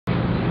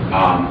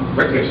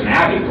Rick, there's an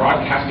ad in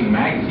Broadcasting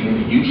Magazine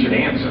that you should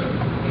answer.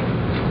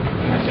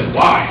 And I said,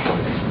 why?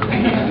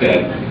 And he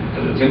said,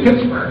 because it's in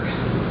Pittsburgh.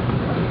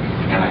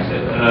 And I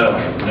said, oh, I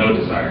have no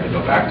desire to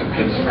go back to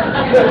Pittsburgh.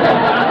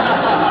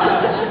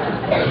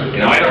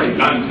 I'd already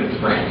done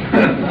Pittsburgh.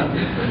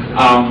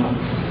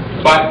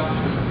 But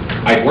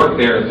I'd worked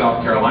there in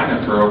South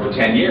Carolina for over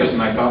 10 years,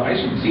 and I thought I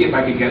should see if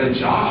I could get a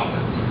job.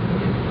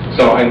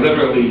 So I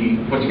literally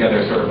put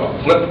together sort of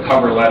a flip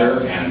cover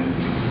letter and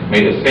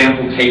made a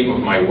sample tape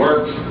of my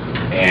work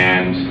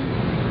and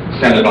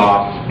sent it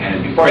off.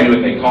 And before I knew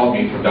it, they called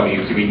me from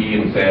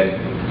WQED and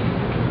said,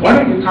 why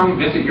don't you come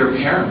visit your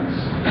parents?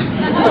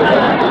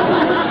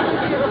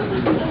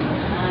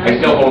 I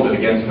still hold it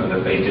against them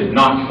that they did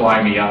not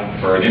fly me up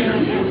for an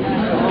interview.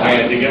 I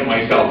had to get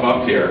myself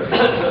up here.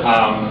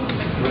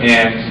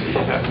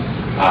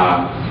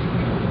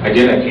 I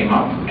did. I came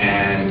up,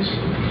 and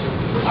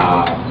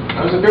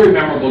it was a very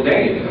memorable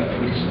day.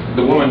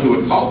 The woman who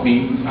had called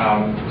me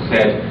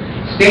said,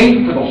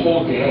 stay for the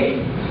whole day.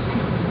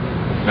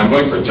 And I'm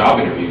going for a job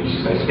interview.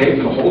 She said, stay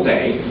for the whole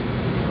day.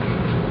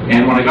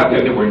 And when I got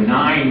there were 9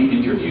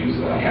 interviews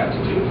that I had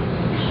to do.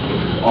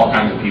 All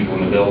kinds of people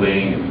in the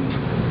building.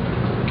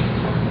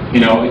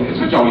 It's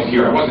what you always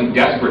hear. I wasn't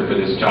desperate for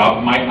this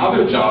job. My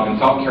other job in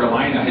South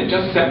Carolina had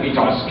just sent me to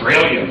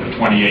Australia for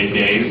 28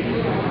 days.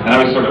 And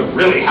I was sort of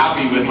really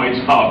happy with my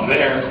job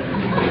there.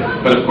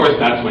 But of course,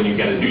 that's when you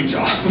get a new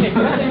job.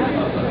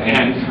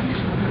 And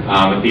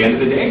at the end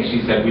of the day,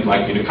 she said, we'd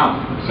like you to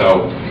come.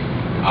 So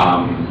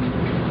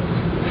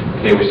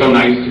they were so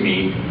nice to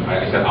me.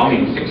 I said, I'll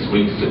need 6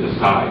 weeks to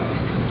decide.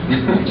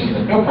 She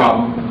said, no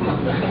problem.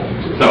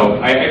 So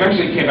I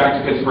eventually came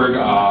back to Pittsburgh.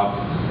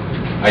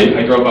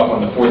 I drove up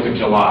on the 4th of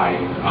July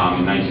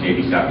in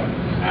 1987.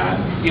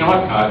 And you know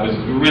what? It was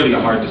really a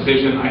hard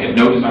decision. I had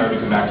no desire to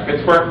come back to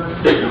Pittsburgh.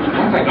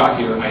 Once I got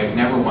here, I have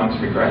never once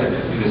regretted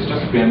it. It has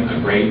just been a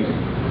great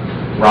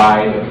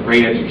ride, a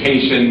great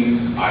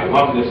education. I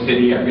love this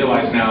city. I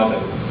realize now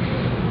that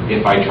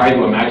if I tried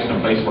to imagine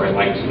a place where I'd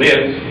like to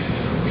live,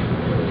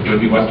 it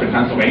would be Western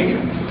Pennsylvania.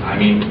 I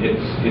mean,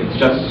 it's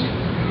just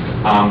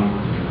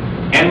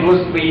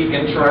endlessly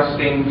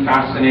interesting,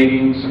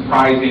 fascinating,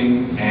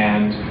 surprising,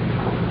 and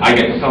I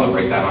get to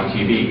celebrate that on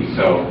TV.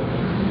 So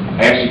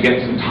I actually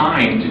get some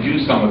time to do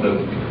some of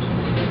the,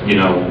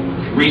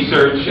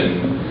 research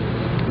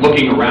and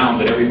looking around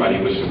that everybody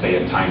wishes they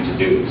had time to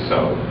do.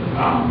 So